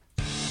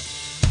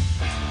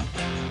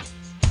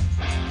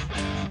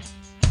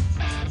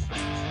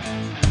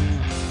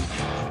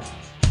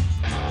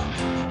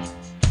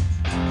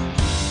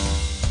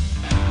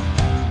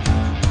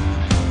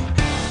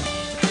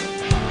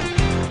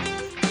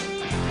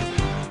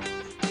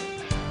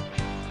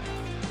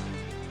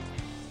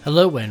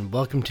Hello and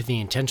welcome to the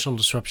Intentional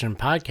Disruption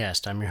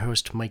Podcast. I'm your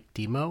host, Mike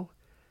Demo.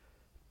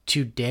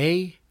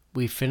 Today,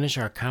 we finish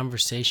our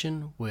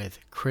conversation with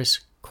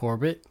Chris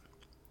Corbett.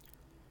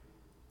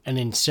 And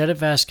instead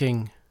of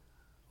asking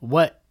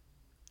what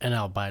an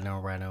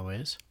albino rhino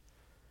is,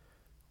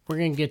 we're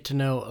going to get to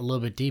know a little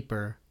bit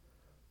deeper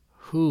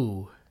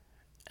who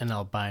an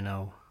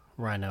albino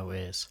rhino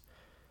is.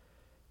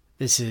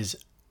 This is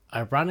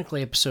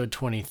ironically episode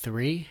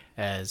 23,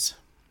 as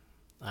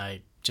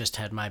I just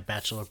had my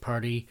bachelor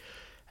party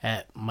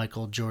at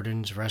Michael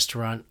Jordan's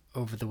restaurant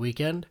over the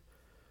weekend.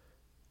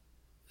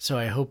 So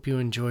I hope you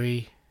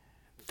enjoy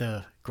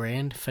the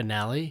grand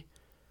finale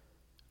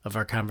of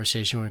our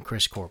conversation with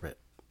Chris Corbett.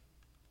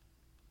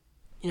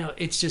 You know,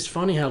 it's just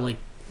funny how,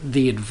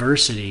 the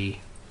adversity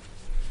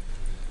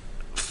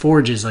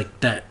forges,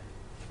 that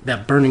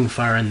burning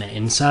fire on the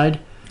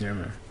inside. Yeah,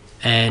 man.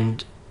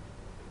 And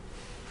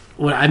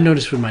what I've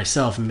noticed with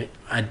myself,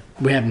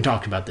 we haven't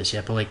talked about this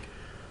yet, but,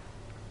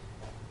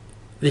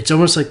 it's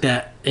almost like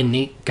that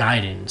innate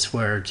guidance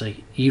where it's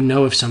like,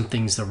 if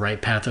something's the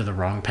right path or the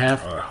wrong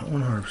path.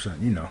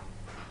 100%,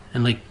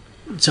 And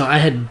so I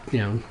had,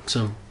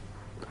 so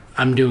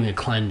I'm doing a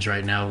cleanse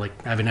right now. I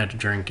haven't had to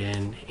drink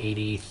in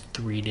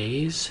 83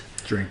 days.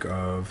 Drink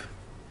of?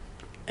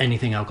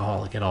 Anything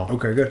alcoholic at all.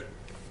 Okay, good.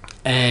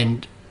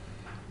 And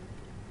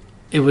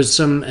it was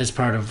as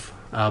part of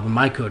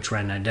my coach,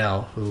 Ryan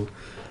Nidell, who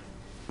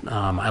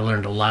I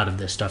learned a lot of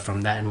this stuff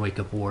from, that and Wake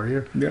Up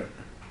Warrior. Yeah.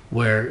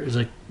 Where it's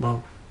like,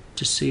 well,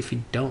 just see if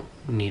you don't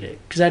need it.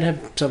 Because I'd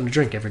have something to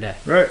drink every day.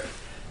 Right.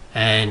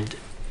 And,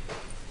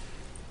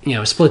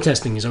 split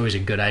testing is always a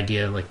good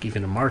idea,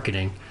 even in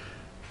marketing.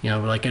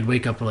 I'd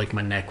wake up with,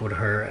 my neck would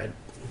hurt. I'd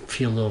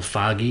feel a little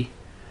foggy.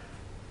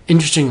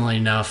 Interestingly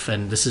enough,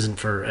 and this isn't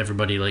for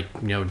everybody,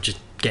 just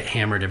get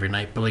hammered every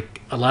night. But,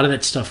 a lot of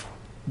that stuff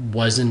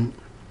wasn't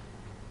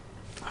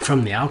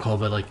from the alcohol.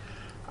 But,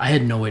 I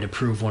had no way to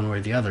prove one way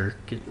or the other.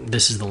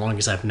 This is the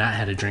longest I've not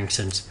had a drink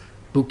since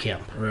boot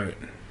camp. Right.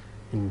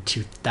 In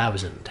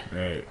 2000.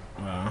 Right.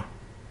 Wow.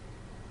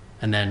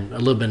 And then a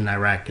little bit in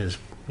Iraq because,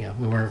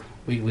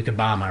 we could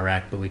bomb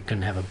Iraq, but we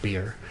couldn't have a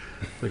beer,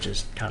 which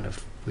is kind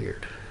of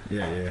weird.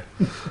 Yeah.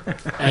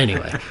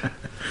 Anyway.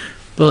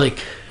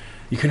 But,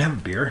 you couldn't have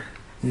a beer?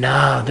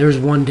 No, there was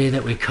one day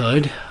that we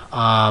could.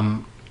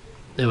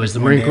 It was the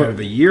Marine Marine Corps. One day of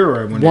the year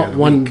or one day of the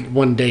week?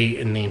 One day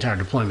in the entire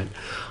deployment.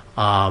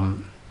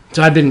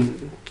 So I've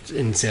been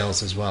in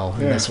sales as well,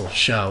 and this will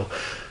show.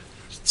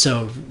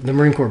 So the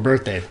Marine Corps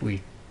birthday,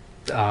 we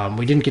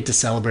didn't get to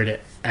celebrate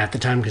it at the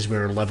time because we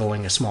were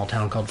leveling a small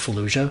town called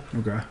Fallujah.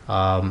 Okay.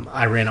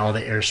 I ran all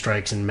the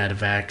airstrikes and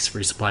medevacs,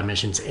 resupply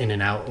missions in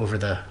and out over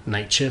the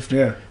night shift.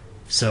 Yeah.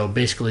 So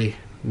basically,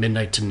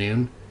 midnight to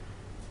noon,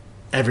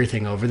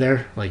 everything over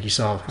there, like you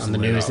saw Just on the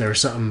lit news, up. there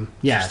was something,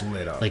 Just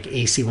lit up. like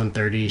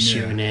AC-130s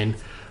shooting in.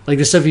 Like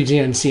the stuff you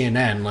see on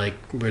CNN,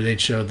 where they'd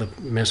show the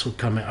missile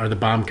coming, or the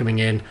bomb coming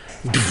in,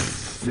 and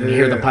you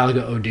hear the pilot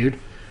go, "Oh, dude."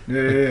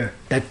 Yeah.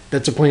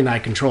 That's a plane I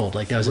controlled.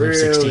 That was an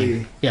F-16.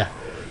 Really? Yeah.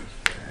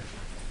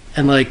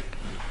 And but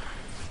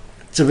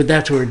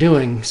that's what we're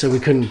doing. So we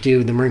couldn't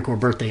do the Marine Corps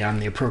birthday on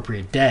the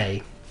appropriate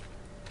day.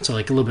 So a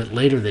little bit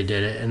later they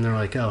did it, and they're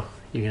like, "Oh,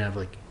 you can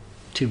have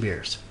 2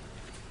 beers."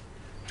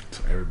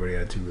 So everybody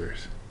had 2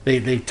 beers.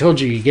 They told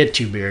you get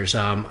 2 beers.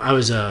 I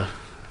was a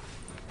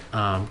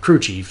crew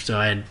chief, so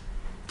I had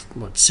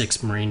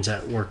 6 Marines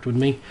that worked with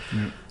me.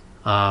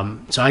 Yeah.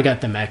 So I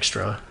got them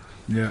extra.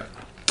 Yeah.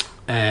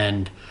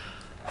 And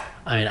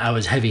I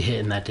was heavy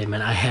hitting that day,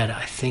 man.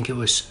 I think it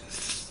was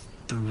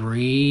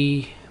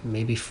 3,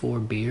 maybe 4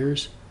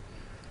 beers.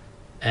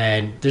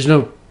 And there's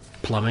no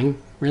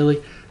plumbing,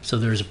 really. So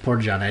there was a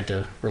porta-john. I had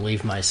to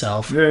relieve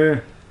myself. Yeah.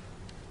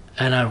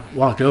 And I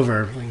walked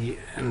over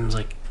and was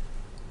like,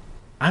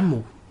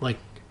 I'm,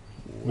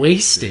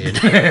 wasted.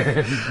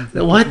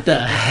 What the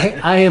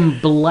heck? I am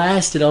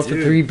blasted off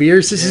the 3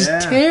 beers. This is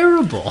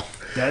terrible.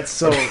 That's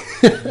so...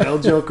 They'll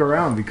joke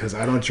around because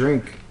I don't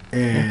drink.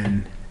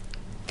 And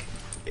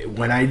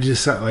when I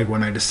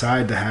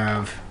decide to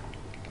have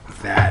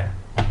that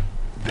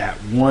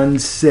one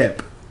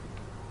sip,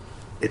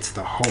 it's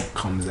the Hulk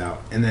comes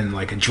out, and then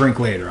a drink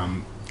later,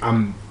 I'm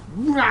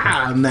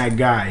that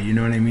guy. You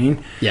know what I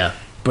mean? Yeah.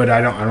 But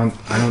I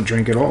don't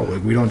drink at all.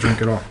 We don't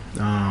drink at all.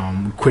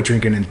 We quit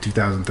drinking in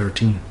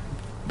 2013.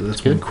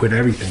 That's when we quit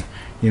everything.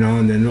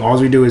 And then all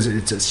we do is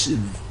it's a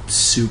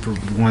super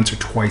once or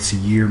twice a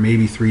year,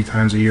 maybe 3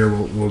 times a year.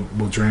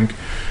 We'll drink.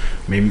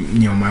 Maybe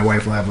my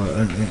wife will have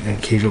an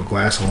occasional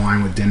glass of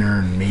wine with dinner,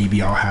 and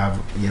maybe I'll have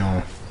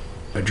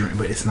a drink.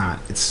 But it's not.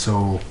 It's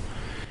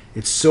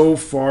so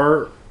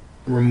far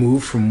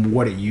removed from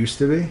what it used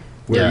to be.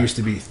 Where it used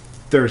to be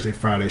Thursday,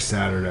 Friday,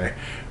 Saturday,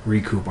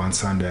 recoup on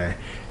Sunday,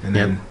 and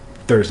then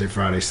Thursday,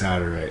 Friday,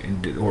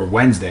 Saturday, or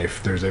Wednesday,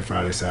 Thursday,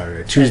 Friday,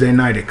 Saturday, Tuesday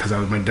night. Because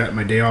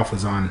my day off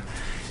was on.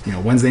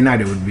 Wednesday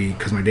night it would be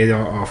because my day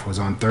off was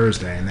on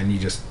Thursday, and then you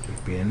just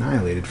be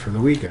annihilated for the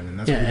weekend.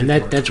 And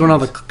that's when all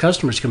the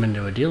customers come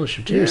into a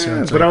dealership too. Yeah,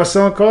 so but I was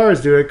selling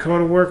cars, dude. I'd go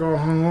to work all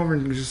hungover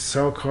and just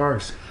sell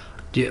cars.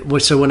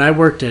 So when I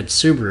worked at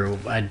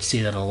Subaru, I'd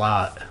see that a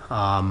lot.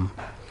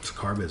 It's a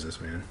car business,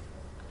 man.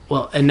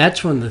 Well, and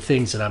that's one of the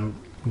things that I'm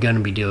going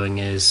to be doing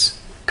is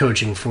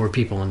coaching for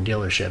people in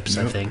dealerships,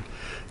 I think.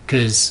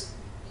 Because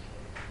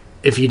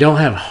if you don't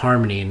have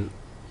harmony in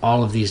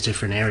all of these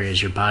different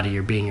areas, your body,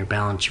 your being, your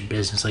balance, your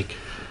business,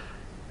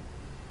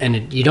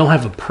 you don't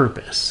have a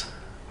purpose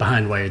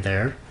behind why you're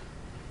there,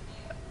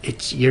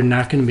 you're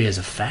not going to be as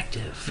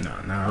effective. No,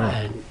 not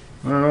at all.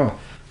 Not at all.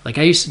 Like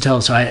I used to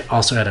tell, so I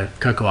also had a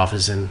Cutco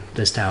office in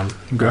this town,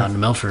 in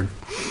Milford.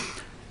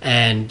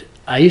 And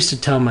I used to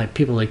tell my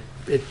people,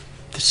 the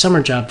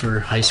summer job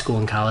for high school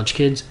and college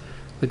kids,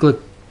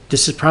 look,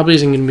 this probably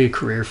isn't going to be a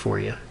career for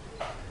you.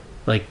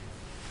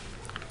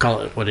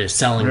 Call it what it is,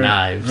 selling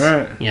knives,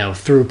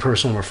 through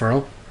personal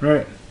referral.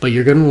 Right. But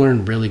you're going to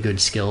learn really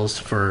good skills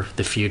for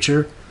the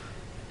future.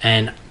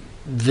 And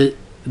the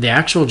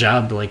actual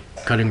job, like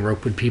cutting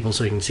rope with people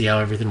so you can see how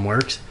everything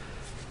works,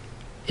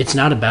 it's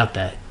not about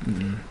that.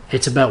 Mm-hmm.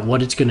 It's about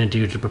what it's going to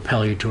do to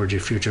propel you towards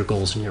your future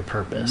goals and your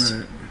purpose.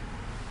 Right.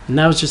 And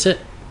that was just it.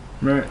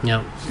 Right.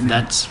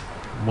 That's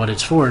what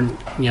it's for. And,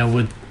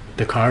 with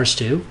the cars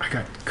too.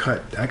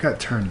 I got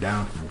turned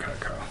down from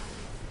Cutco.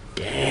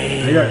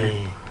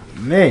 Dang.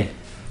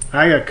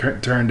 I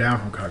got turned down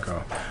from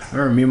Cutco. I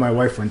remember me and my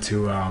wife went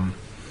to,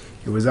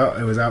 it was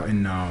out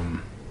in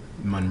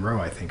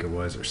Monroe, I think it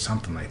was, or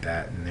something like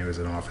that. And there was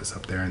an office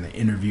up there, and they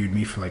interviewed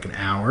me for like an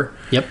hour.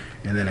 Yep.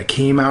 And then I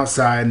came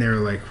outside, and they were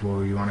like,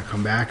 "Well, you want to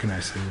come back?" And I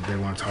said, "They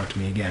want to talk to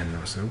me again." And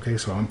I said, "Okay."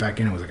 So I went back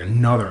in. It was like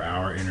another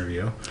hour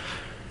interview.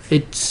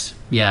 It's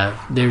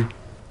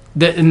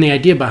and the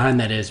idea behind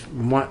that is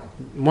want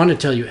to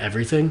tell you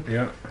everything.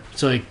 Yeah.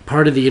 So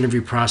part of the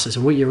interview process.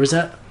 And what year was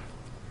that?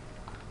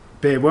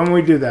 Babe, when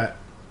we do that?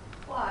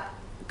 What?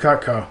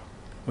 Cutco.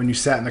 When you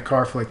sat in the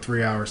car for like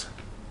 3 hours.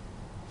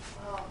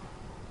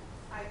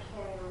 I can't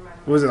even remember.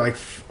 What was it, like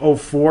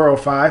 04,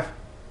 05?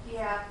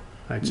 Yeah.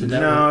 Right, so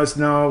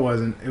No, it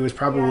wasn't. It was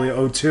probably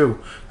 02.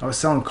 I was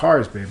selling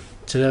cars, babe.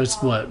 So that was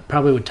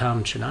probably with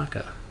Tom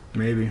Shinaka.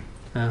 Maybe.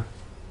 Yeah.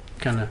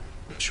 Kind of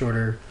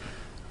shorter,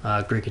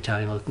 Greek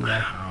Italian looking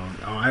guy.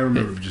 I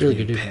remember just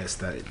really being pissed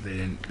that they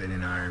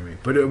didn't hire me.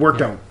 But it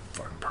worked out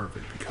fucking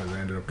perfect because I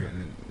ended up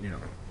getting,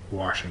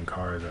 washing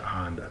cars at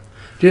Honda.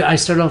 Dude, I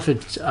started off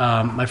at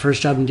my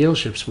first job in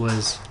dealerships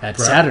was at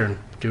Saturn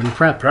doing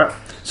prep.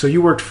 So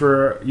you worked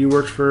for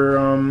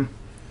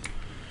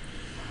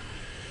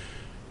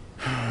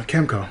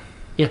Chemco.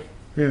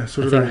 Yeah,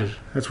 so did I.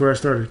 That's where I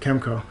started,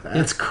 Chemco.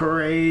 That's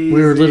crazy.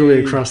 We were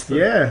literally across the...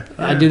 Yeah.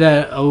 I did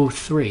that at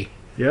 03.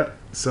 Yeah.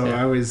 So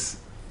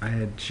I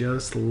had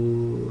just 04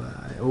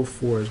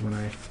 is when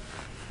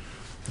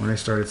I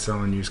started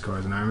selling used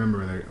cars, and I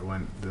remember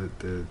when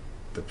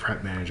the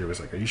prep manager was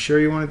like, "Are you sure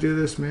you want to do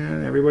this,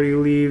 man? Everybody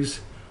who leaves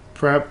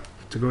prep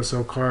to go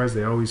sell cars,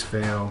 they always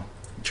fail."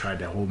 He tried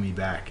to hold me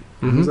back.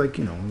 It was like,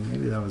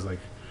 maybe that was like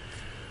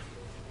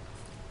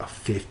a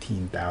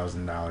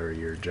 $15,000 a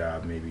year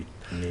job, maybe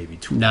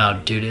 $20,000. No,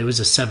 dude, it was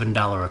a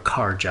 $7 a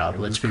car job.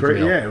 Let's be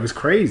real. Yeah, it was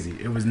crazy.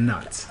 It was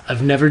nuts.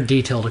 I've never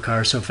detailed a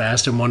car so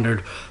fast and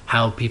wondered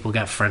how people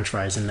got French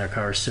fries in their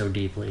cars so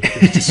deeply.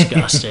 It's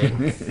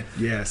disgusting.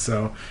 Yeah,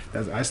 so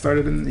I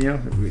started in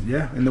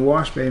the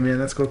wash bay, man.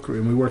 That's cool.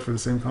 And we worked for the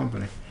same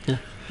company. Yeah,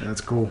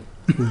 that's cool.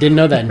 Didn't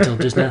know that until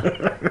just now.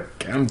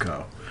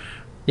 Chemco.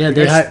 Yeah,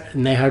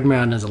 they hired me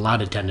on as a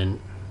lot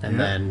attendant, and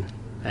then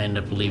I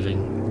ended up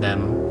leaving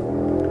them.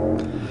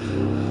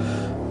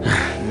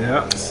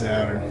 Yeah,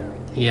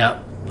 Saturn. Yeah.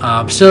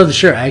 So the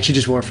shirt I actually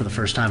just wore it for the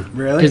first time.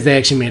 Really? Because they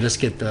actually made us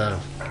get the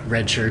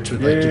red shirts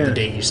with the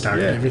date you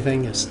started and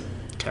everything. It's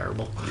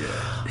terrible.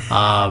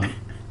 Yeah.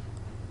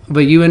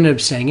 But you ended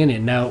up staying in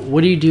it. Now,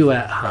 what do you do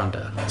at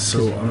Honda?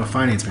 So I'm a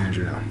finance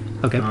manager now.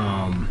 Okay.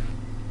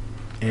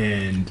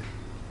 And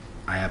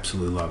I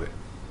absolutely love it.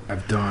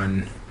 I've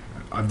done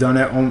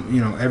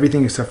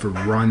everything except for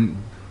run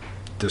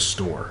the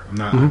store.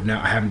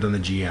 I haven't done the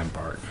GM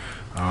part.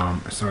 I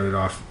started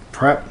off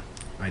prep.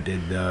 I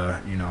did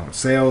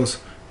sales,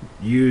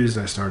 used.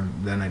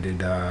 Then I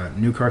did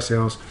new car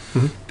sales.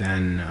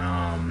 Then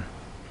I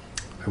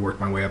worked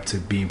my way up to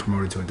being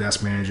promoted to a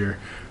desk manager.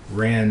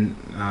 Ran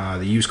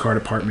the used car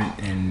department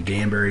in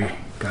Danbury.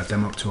 Got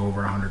them up to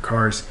over 100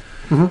 cars,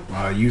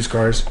 used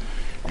cars.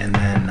 And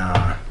then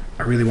I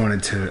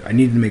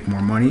needed to make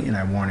more money, and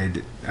I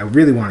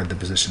really wanted the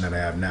position that I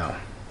have now.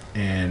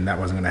 And that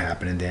wasn't going to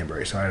happen in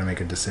Danbury, so I had to make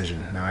a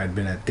decision. Now, I had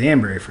been at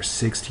Danbury for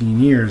 16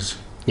 years.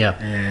 Yeah.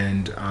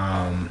 And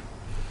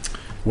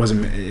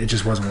it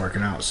just wasn't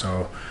working out.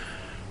 So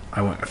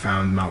I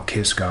found Mount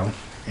Kisco,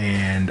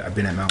 and I've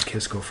been at Mount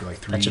Kisco for like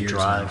 3 years. That's a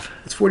drive. Now.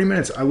 It's 40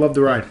 minutes. I love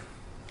the ride.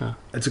 Huh.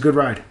 It's a good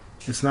ride.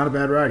 It's not a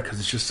bad ride because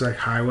it's just like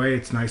highway.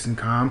 It's nice and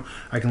calm.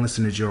 I can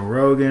listen to Joe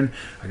Rogan.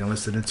 I can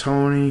listen to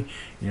Tony.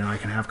 I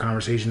can have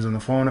conversations on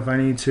the phone if I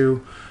need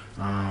to.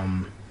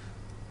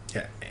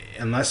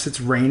 Unless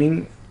it's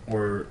raining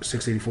or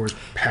 684 is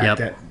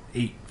packed at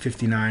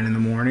 8:59 in the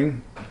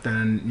morning,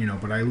 then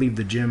but I leave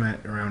the gym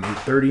at around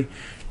 8:30,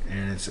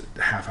 and it's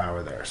a half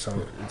hour there,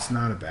 so it's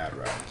not a bad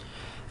ride.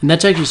 And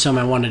that's actually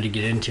something I wanted to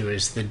get into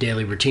is the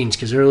daily routines.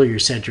 Because earlier you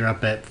said you're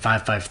up at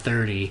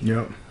 5:30.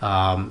 Yep.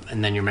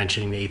 And then you're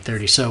mentioning the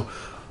 8:30. So,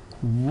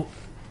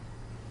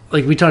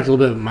 like we talked a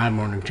little bit about my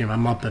morning routine.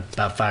 I'm up at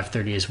about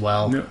 5:30 as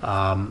well. Yep.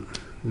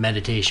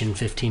 Meditation,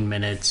 15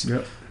 minutes.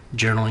 Yep.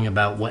 Journaling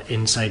about what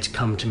insights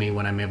come to me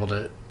when I'm able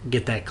to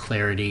get that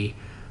clarity.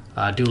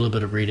 Do a little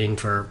bit of reading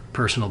for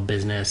personal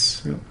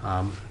business.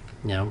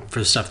 Yep. For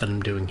the stuff that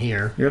I'm doing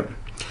here. Yep.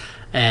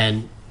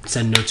 And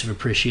send notes of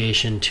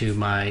appreciation to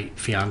my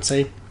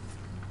fiance.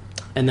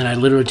 And then I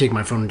literally take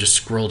my phone and just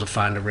scroll to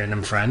find a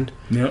random friend.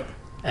 Yep.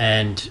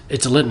 And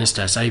it's a litmus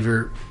test. I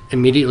either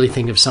immediately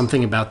think of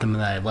something about them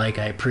that I like,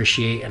 I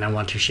appreciate, and I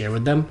want to share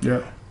with them.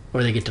 Yep.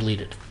 Or they get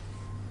deleted.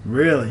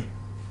 Really?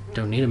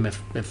 Don't need them.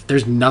 If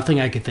there's nothing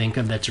I could think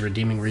of that's a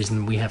redeeming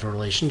reason we have a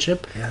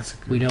relationship, Yeah, that's a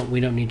good.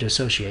 we don't need to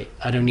associate.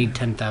 I don't need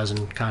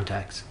 10,000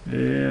 contacts.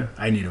 Yeah,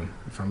 I need them.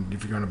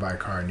 If you're going to buy a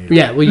car, I need them.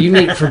 Yeah, well, you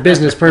need for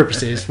business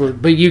purposes.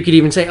 But you could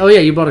even say, "Oh yeah,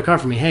 you bought a car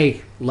for me.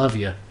 Hey, love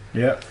you."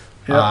 Yep.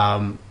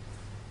 Yep.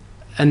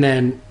 And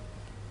then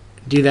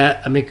do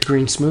that. I make a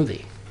green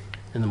smoothie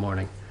in the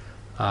morning.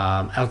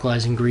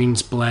 Alkalizing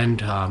greens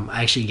blend.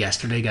 I actually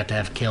yesterday got to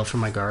have kale from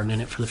my garden in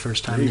it for the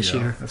first time There you this go.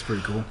 year. That's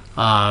pretty cool.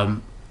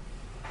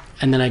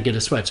 And then I get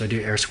a sweat, so I do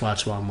air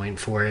squats while I'm waiting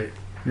for it.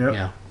 Yep.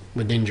 Yeah,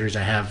 with injuries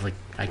I have, like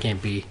I can't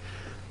be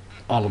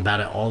all about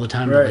it all the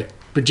time. Right.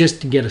 But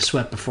just to get a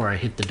sweat before I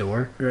hit the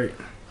door. Right.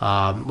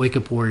 Wake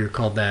Up Warrior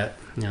called that.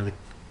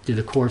 Do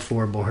the core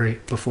 4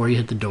 before you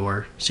hit the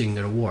door, so you can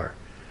go to war.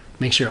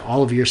 Make sure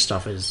all of your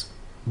stuff is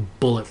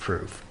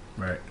bulletproof,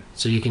 Right.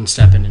 so you can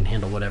step in and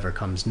handle whatever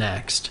comes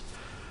next.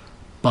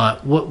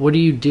 But what do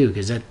you do?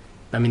 Because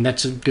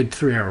that's a good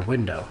 3-hour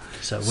window.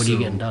 So what are you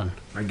getting done?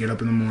 I get up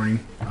in the morning.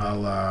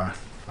 I'll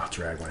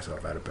drag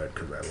myself out of bed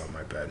because I love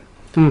my bed.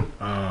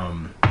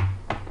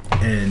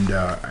 And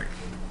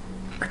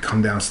I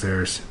come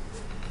downstairs.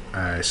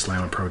 I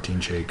slam a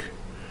protein shake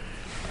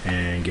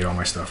and get all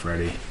my stuff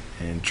ready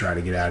and try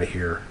to get out of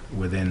here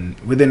within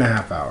a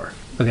half hour.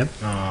 Okay.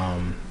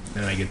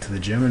 And I get to the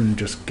gym and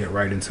just get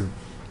right into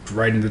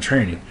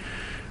training.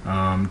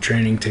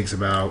 Training takes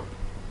about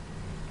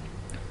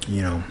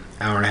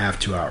hour and a half,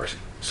 2 hours.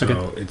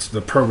 So it's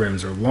the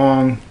programs are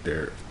long.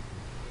 They're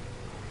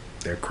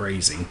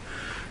crazy.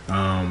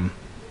 A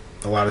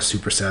lot of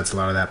supersets, a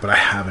lot of that. But I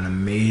have an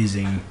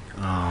amazing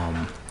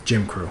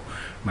gym crew.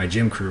 My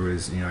gym crew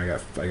is I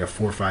got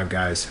 4 or 5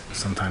 guys,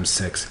 sometimes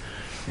 6,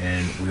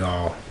 and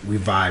we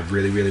vibe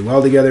really, really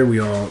well together. We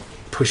all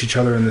push each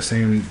other in the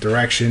same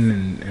direction,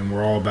 and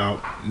we're all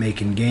about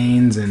making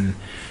gains and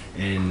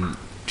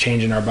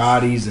changing our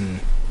bodies and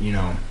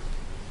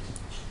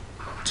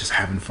just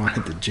having fun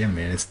at the gym,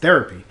 man. It's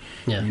therapy.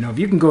 Yeah. If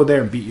you can go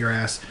there and beat your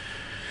ass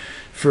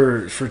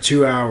for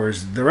 2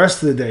 hours, the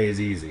rest of the day is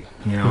easy.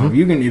 If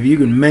you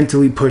can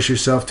mentally push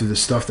yourself through the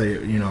stuff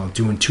that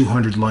doing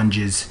 200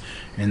 lunges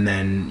and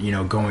then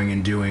going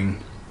and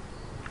doing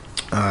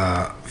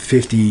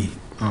 50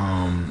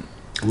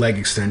 leg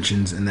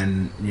extensions and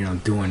then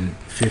doing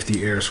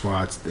 50 air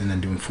squats and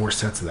then doing 4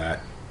 sets of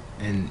that,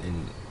 and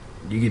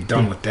you get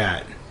done with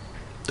that,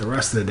 the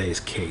rest of the day is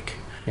cake.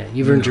 Yeah,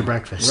 you've earned your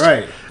breakfast.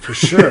 Right, for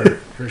sure,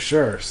 for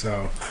sure.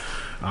 So,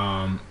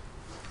 and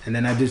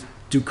then I just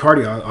do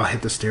cardio. I'll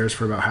hit the stairs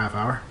for about half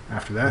hour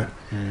after that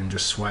and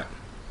just sweat.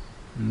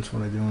 And that's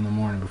what I do in the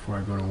morning before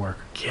I go to work.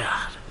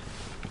 God,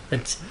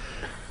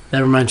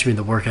 that reminds me of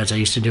the workouts I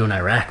used to do in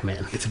Iraq,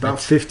 man. It's about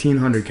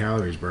 1,500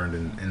 calories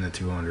burned in the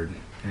 200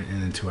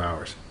 in the 2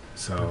 hours.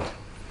 So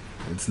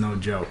it's no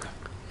joke.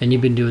 And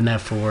you've been doing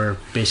that for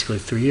basically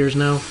 3 years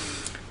now?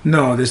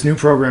 No, this new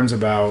program's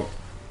about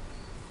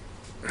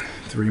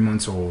 3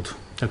 months old.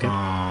 Okay.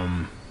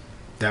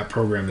 That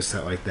program is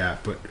set like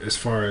that. But as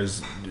far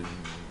as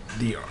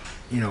the,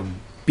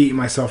 beating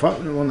myself up,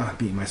 well, not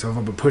beating myself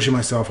up, but pushing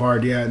myself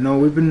hard. Yeah, no,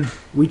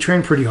 we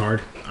train pretty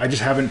hard. I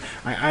just haven't.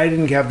 I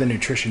didn't have the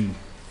nutrition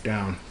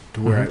down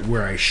to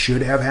where I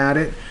should have had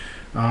it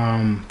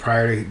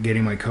prior to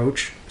getting my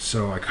coach.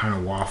 So I kind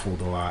of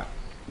waffled a lot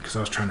because I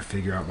was trying to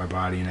figure out my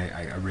body, and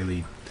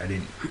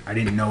I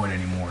didn't know it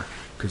anymore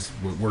because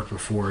what worked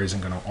before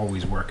isn't going to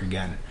always work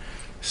again.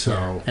 So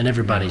Yeah, and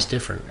everybody's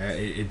different.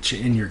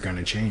 And you're going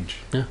to change.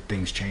 Yeah.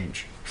 Things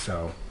change.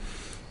 So,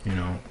 So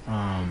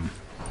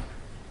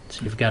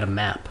you've got a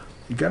map.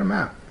 you got a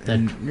map.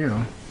 And,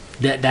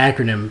 The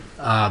acronym,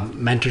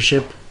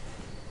 mentorship,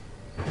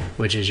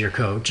 which is your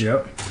coach.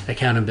 Yep.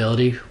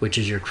 Accountability, which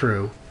is your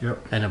crew.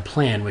 Yep. And a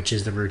plan, which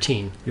is the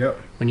routine. Yep.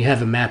 When you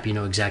have a map, you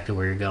know exactly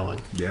where you're going.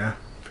 Yeah,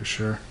 for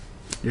sure.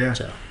 Yeah.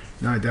 So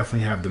No, I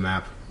definitely have the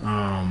map.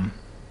 And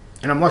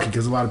I'm lucky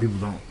because a lot of people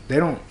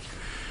don't.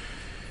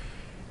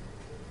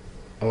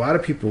 A lot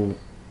of people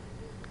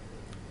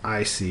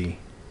I see,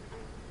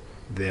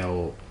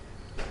 they'll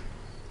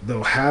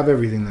have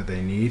everything that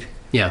they need,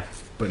 yeah,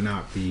 but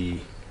not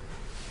be,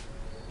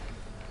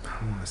 I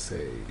don't want to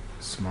say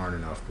smart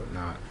enough, but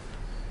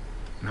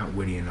not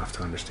witty enough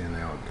to understand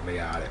they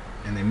got it,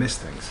 and they miss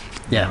things.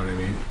 You Yeah. know what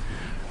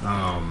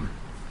I mean?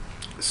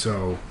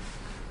 So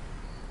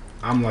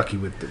I'm lucky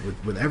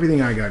with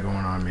everything I got going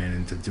on, man,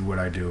 and to do what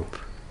I do,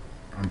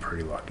 I'm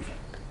pretty lucky.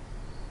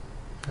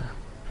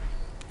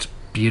 It's a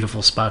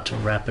beautiful spot to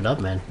wrap it up,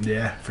 man.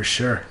 Yeah, for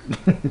sure.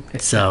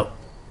 So,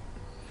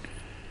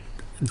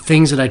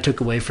 things that I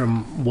took away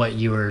from what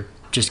you were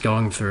just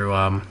going through,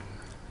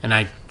 and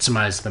I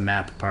surmised the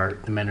MAP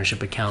part, the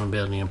mentorship,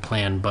 accountability, and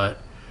plan, but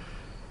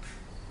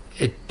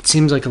it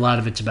seems like a lot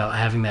of it's about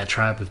having that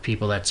tribe of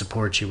people that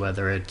support you,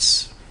 whether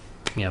it's,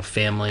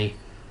 family,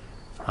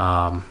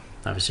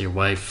 obviously your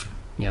wife,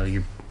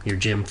 your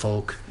gym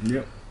folk.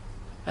 Yep.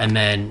 And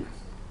then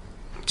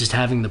just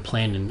having the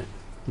plan and,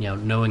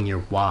 knowing your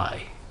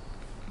why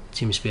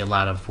seems to be a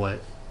lot of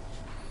what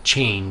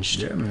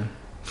changed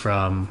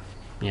from,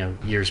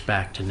 years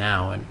back to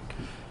now. And,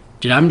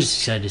 dude, I'm just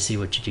excited to see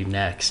what you do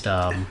next.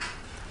 And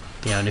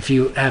if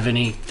you have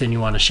anything you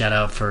want to shout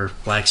out for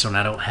Blackstone,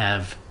 I don't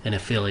have an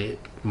affiliate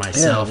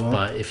myself,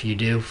 but if you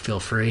do, feel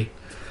free.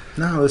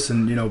 No,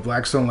 listen,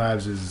 Blackstone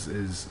Labs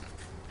is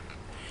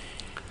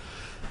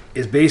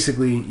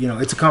basically,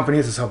 it's a company,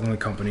 it's a supplement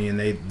company, and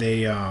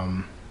they're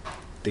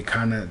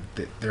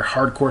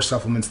hardcore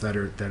supplements that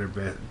are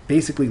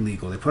basically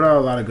legal. They put out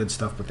a lot of good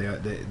stuff, but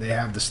they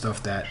have the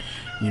stuff that,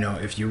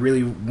 if you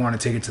really want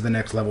to take it to the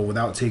next level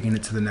without taking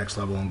it to the next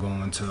level and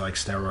going into like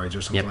steroids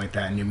or something like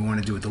that, and you want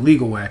to do it the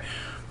legal way,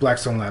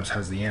 Blackstone Labs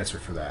has the answer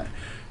for that.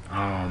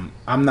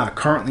 I'm not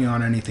currently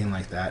on anything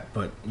like that,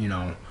 but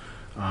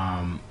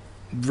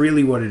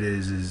really what it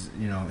is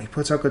he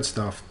puts out good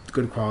stuff,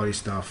 good quality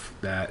stuff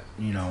that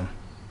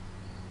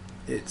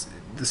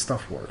the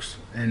stuff works.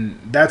 And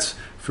that's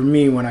for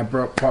me when I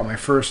bought my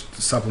first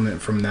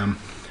supplement from them,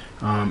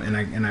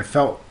 and I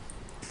felt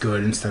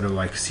good instead of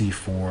like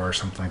C4 or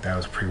something like that. It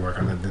was a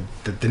pre-workout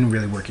that didn't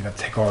really work. You have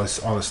to take all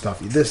this stuff.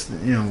 This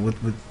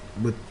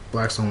with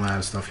Blackstone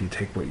Labs stuff, you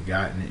take what you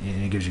got and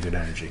it gives you good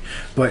energy.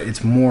 But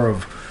it's more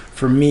of,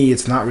 for me,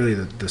 it's not really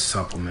the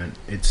supplement.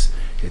 It's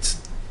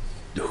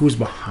who's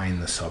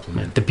behind the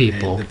supplement. The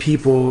people. And the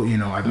people,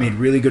 I've made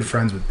really good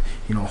friends with,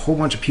 a whole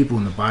bunch of people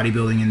in the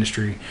bodybuilding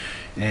industry.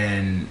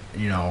 And,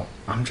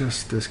 I'm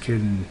just this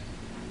kid in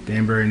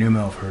Danbury, New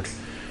Milford.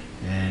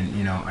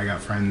 And, I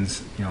got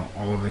friends,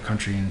 all over the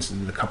country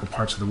and a couple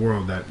parts of the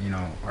world that,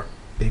 are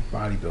big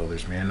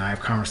bodybuilders, man. And I have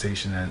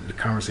conversation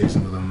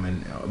with them.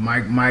 And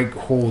my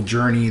whole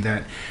journey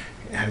that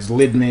has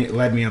led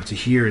me up to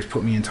here has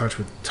put me in touch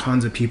with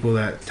tons of people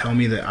that tell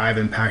me that I've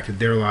impacted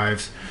their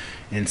lives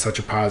in such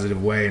a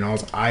positive way, and all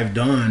I've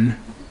done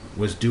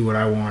was do what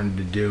I wanted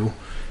to do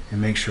and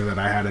make sure that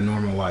I had a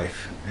normal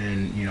life.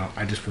 And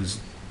I just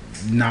was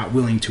not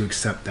willing to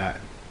accept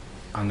that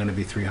I'm going to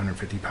be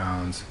 350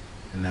 pounds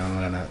and then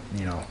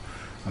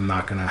I'm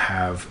not going to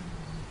have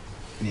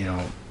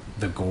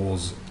the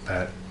goals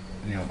that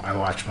I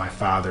watched my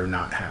father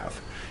not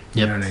have.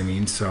 You know what I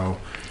mean? So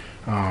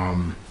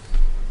I'm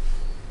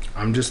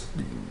just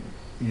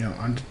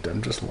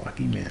I'm just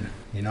lucky, man.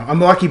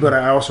 I'm lucky, but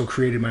I also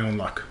created my own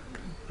luck.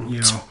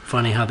 It's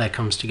funny how that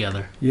comes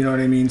together. You know what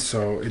I mean?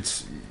 So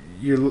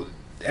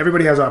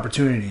everybody has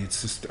opportunity.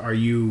 It's just, are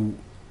you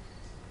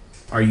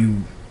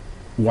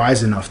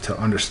wise enough to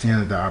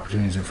understand that the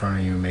opportunity's in front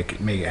of you and make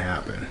it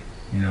happen?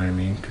 You know what I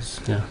mean? Because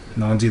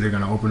no one's either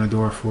going to open a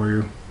door for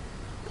you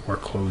or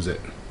close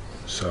it.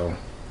 So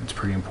it's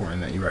pretty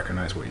important that you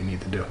recognize what you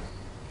need to do.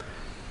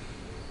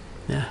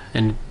 Yeah,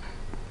 and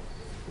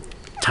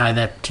tie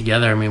that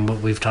together. I mean, what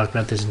we've talked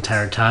about this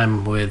entire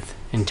time with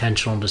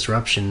intentional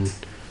disruption.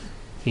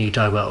 You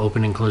talk about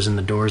opening and closing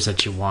the doors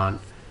that you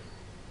want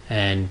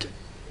and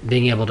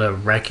being able to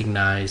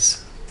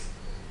recognize,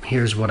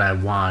 here's what I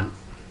want.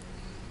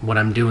 What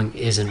I'm doing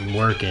isn't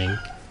working.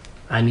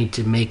 I need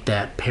to make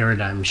that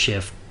paradigm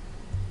shift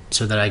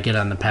so that I get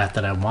on the path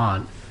that I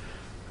want.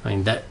 I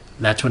mean,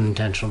 that's what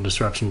intentional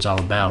disruption is all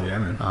about. Yeah,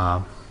 man.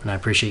 And I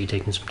appreciate you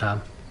taking some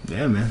time.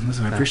 Yeah, man.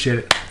 Listen, I appreciate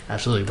it.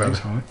 Absolutely, brother.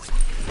 Thanks,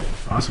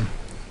 homie. Awesome.